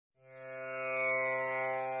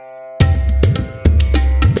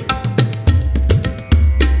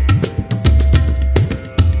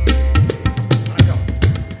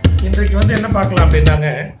பார்க்கலாம் அப்படின்னாங்க,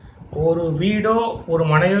 ஒரு வீடோ ஒரு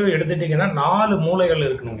மனையோ எடுத்துட்டீங்கன்னா 4 மூலைகள்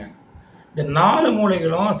இருக்கணுங்க. இந்த 4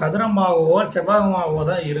 மூலைகளும் சதுரமாகவோ செவ்வகமாகவோ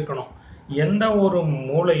தான் இருக்கணும். எந்த ஒரு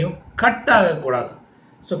மூலையும் கட் ஆகக்கூடாது.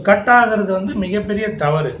 ஸோ கட் ஆகிறது வந்து மிகப்பெரிய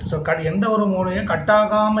தவறு. ஸோ எந்த ஒரு மூலையும் கட்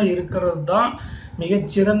ஆகாமல் இருக்கிறது தான்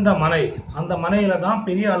மிகச்சிறந்த மனை. அந்த மனையில தான்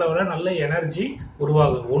பெரிய அளவில் நல்ல எனர்ஜி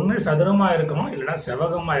உருவாகும். ஒன்று சதுரமாக இருக்கணும், இல்லைன்னா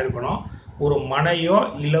செவ்வகமாக இருக்கணும். ஒரு மனையோ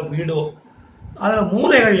இல்லை வீடோ அதில்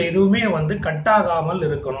மூலைகள் எதுவுமே வந்து கட்டாகாமல்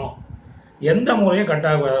இருக்கணும். எந்த மூலையும்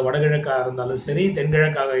கட்டாக, வடகிழக்காக இருந்தாலும் சரி,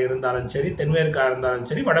 தென்கிழக்காக இருந்தாலும் சரி, தென்மேற்காக இருந்தாலும்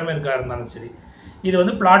சரி, வடமேற்காக இருந்தாலும் சரி. இது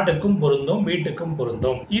வந்து பிளாட்டுக்கும் பொருந்தும், வீட்டுக்கும்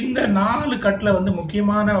பொருந்தும். இந்த 4 கட்டில் வந்து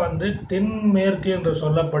முக்கியமான வந்து தென்மேற்கு என்று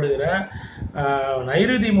சொல்லப்படுகிற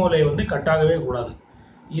நைருதி மூலை வந்து கட்டாகவே கூடாது.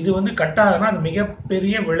 இது வந்து கட்டாகனா அது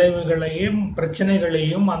மிகப்பெரிய விளைவுகளையும்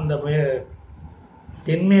பிரச்சனைகளையும் அந்த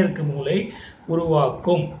தென்மேற்கு மூலை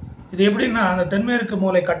உருவாக்கும். இது எப்படின்னா, அந்த தென்மேற்கு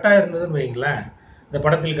மூலை கட்டாக இருந்ததுன்னு வைங்களேன், இந்த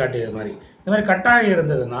படத்தில் காட்டியது மாதிரி இந்த மாதிரி கட்டாக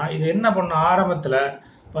இருந்ததுன்னா இது என்ன பண்ண ஆரம்பத்தில்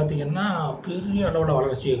பார்த்தீங்கன்னா பெரிய அளவில்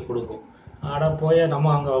வளர்ச்சியை கொடுக்கும். ஆனால் போய்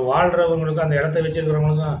நம்ம அங்கே வாழ்கிறவங்களுக்கும் அந்த இடத்த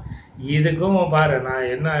வச்சிருக்கிறவங்களுக்கும் இதுக்கும் பாரு, நான்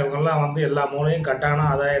என்ன இவங்கெல்லாம் வந்து எல்லா மூலையும் கட்டானா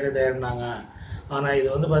அதான் இருந்தாங்க. ஆனால் இது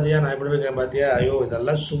வந்து பார்த்தியா நான் எப்படி இருக்கேன் பார்த்தியா, ஐயோ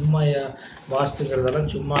இதெல்லாம் சும்மையா, வாஸ்துங்கிறதெல்லாம்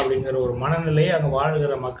சும்மா அப்படிங்கிற ஒரு மனநிலையை அங்கே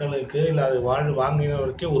வாழ்கிற மக்களுக்கு இல்லை அது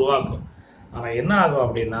வாங்கினவருக்கே உருவாக்கும். ஆனால் என்ன ஆகும்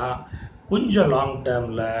அப்படின்னா, கொஞ்சம் லாங்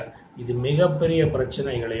டேர்மில் இது மிகப்பெரிய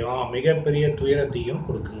பிரச்சனைகளையும் மிகப்பெரிய துயரத்தையும்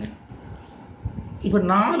கொடுக்குங்க. இப்போ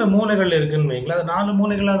 4 மூலைகள் இருக்குன்னு வைங்களா, அது 4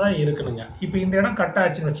 மூலைகளாக தான் இருக்கணுங்க. இப்போ இந்த இடம்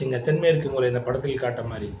கட்டாச்சுன்னு வச்சுங்க, தென்மேற்கு மூலை இந்த படத்தில் காட்ட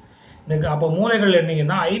மாதிரி. எனக்கு அப்போ மூலைகள்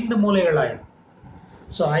என்னங்கன்னா 5 மூலைகள் ஆகிடும்.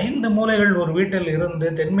 ஸோ 5 மூலைகள் ஒரு வீட்டில் இருந்து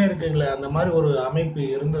தென்மேற்குல அந்த மாதிரி ஒரு அமைப்பு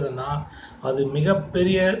இருந்ததுன்னா அது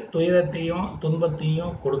மிகப்பெரிய துயரத்தையும்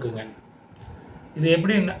துன்பத்தையும் கொடுக்குங்க. இது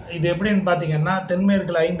எப்படின்னு பார்த்தீங்கன்னா,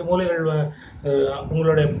 தென்மேற்கில் 5 மூலைகள்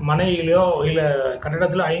உங்களுடைய மனையிலையோ இல்லை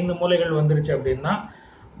கட்டடத்தில் 5 மூலைகள் வந்துருச்சு அப்படின்னா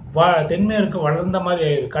தென்மேற்கு வளர்ந்த மாதிரி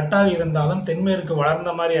ஆயிடும். கட்டாக இருந்தாலும் தென்மேற்கு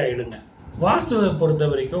வளர்ந்த மாதிரி ஆயிடுங்க. வாஸ்துவை பொறுத்த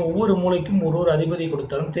வரைக்கும் ஒவ்வொரு மூலைக்கும் ஒரு அதிபதி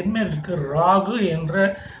கொடுத்தாலும் தென்மேற்கு ராகு என்ற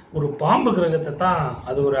ஒரு பாம்பு கிரகத்தை தான்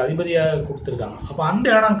அது ஒரு அதிபதியாக கொடுத்துருக்காங்க. அப்போ அந்த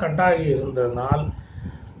இடம் கட்டாகி இருந்ததுனால்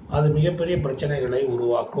அது மிகப்பெரிய பிரச்சனைகளை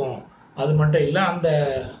உருவாக்கும். அது மட்டும் இல்லை, அந்த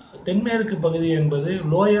தென்மேற்கு பகுதி என்பது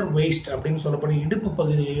லோயர் வெயிஸ்ட் அப்படின்னு சொல்லப்படும் இடுப்பு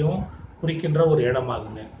பகுதியையும் குறிக்கின்ற ஒரு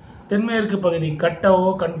இடமாகுங்க. தென்மேற்கு பகுதி கட்டவோ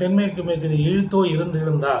தென்மேற்கு பகுதி இழுத்தோ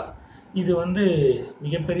இருந்திருந்தால் இது வந்து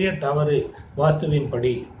மிகப்பெரிய தவறு வாஸ்துவின்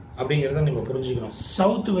படி அப்படிங்கிறத நம்ம புரிஞ்சுக்கணும்.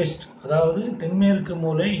 சவுத் வெஸ்ட், அதாவது தென்மேற்கு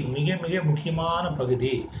மூலை மிக மிக முக்கியமான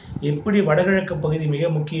பகுதி. எப்படி வடகிழக்கு பகுதி மிக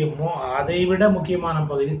முக்கியமோ அதை விட முக்கியமான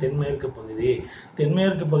பகுதி தென்மேற்கு பகுதி.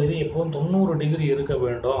 தென்மேற்கு பகுதி எப்பவும் 90 டிகிரி இருக்க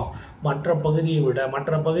வேண்டும். மற்ற பகுதியை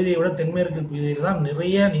விட தென்மேற்கு பகுதியில் தான்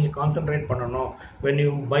நிறைய நீங்கள் கான்சென்ட்ரேட் பண்ணணும். when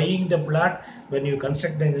you buying the plot, when you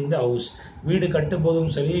constructing the house, வீடு கட்டும்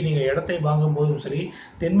போதும் சரி, நீங்கள் இடத்தை வாங்கும் போதும் சரி,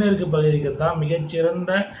 தென்மேற்கு பகுதிக்கு தான்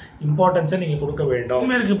மிகச்சிறந்த இம்பார்ட்டன்ஸை நீங்கள் கொடுக்க வேண்டும்.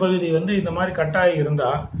 தென்மேற்கு பகுதி வந்து இந்த மாதிரி கட்டாயி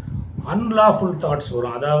இருந்தால் அன்லாஃபுல் தாட்ஸ்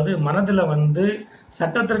வரும். அதாவது மனதில் வந்து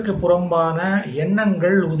சட்டத்திற்கு புறம்பான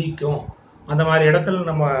எண்ணங்கள் உதிக்கும். அந்த மாதிரி இடத்துல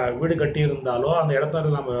நம்ம வீடு கட்டி இருந்தாலோ அந்த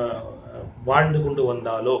இடத்துல நம்ம வாழ்ந்து கொண்டு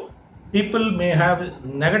வந்தாலோ people may have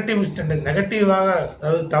negative standard, நெகட்டிவாக,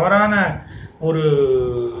 அதாவது தவறான ஒரு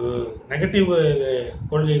நெகட்டிவ்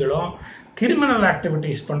கொள்கைகளும் கிரிமினல்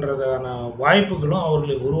ஆக்டிவிட்டிஸ் பண்ணுறதான வாய்ப்புகளும்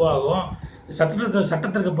அவர்களுக்கு உருவாகும்.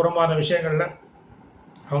 சட்டத்திற்கு புறம்பான விஷயங்கள்ல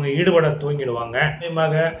அவங்க ஈடுபட துவங்கிடுவாங்க.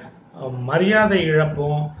 நிச்சயமாக மரியாதை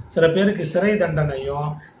இழப்பும், சில பேருக்கு சிறை தண்டனையும்,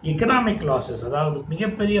 எக்கனாமிக் லாஸஸ், அதாவது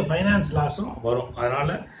மிகப்பெரிய ஃபைனான்ஸ் லாஸும் வரும்.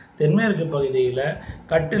 அதனால் தென்மேற்கு பகுதியில்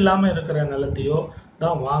கட்டு இல்லாமல் இருக்கிற நிலத்தையோ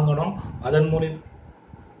தான் வாங்கணும். அதன் மூலம்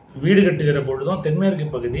வீடு கட்டுகிற பொழுதும் தென்மேற்கு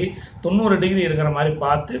பகுதி 90 டிகிரி இருக்கிற மாதிரி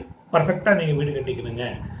பார்த்து பர்ஃபெக்டாக நீங்கள் வீடு கட்டிக்கணுங்க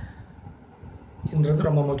என்றது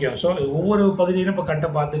ரொம்ப முக்கியம். ஸோ ஒவ்வொரு பகுதியிலும் இப்போ கட்ட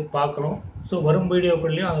பார்க்குறோம். ஸோ வரும்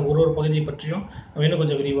வீடியோக்கள்லையும் அந்த ஒரு பகுதியை பற்றியும் நம்ம இன்னும்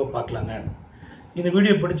கொஞ்சம் விரிவாக பார்க்கலாங்க. இந்த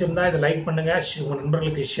வீடியோ பிடிச்சிருந்தா இதை லைக் பண்ணுங்கள், உங்கள்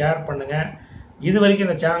நண்பர்களுக்கு ஷேர் பண்ணுங்கள். இது வரைக்கும்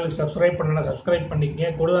இந்த சேனலுக்கு சப்ஸ்கிரைப் பண்ணலாம், சப்ஸ்கிரைப் பண்ணிக்கங்க.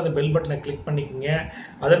 கூடவே அந்த பெல் பட்டனை கிளிக் பண்ணிக்கங்க.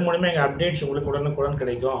 அதன் மூலமாக எங்கள் அப்டேட்ஸ் உங்களுக்கு உடனுக்குடன்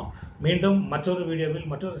கிடைக்கும். மீண்டும் மற்றொரு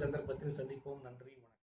வீடியோவில் மற்றொரு சந்தர்ப்பத்தில் சந்திப்போம். நன்றி.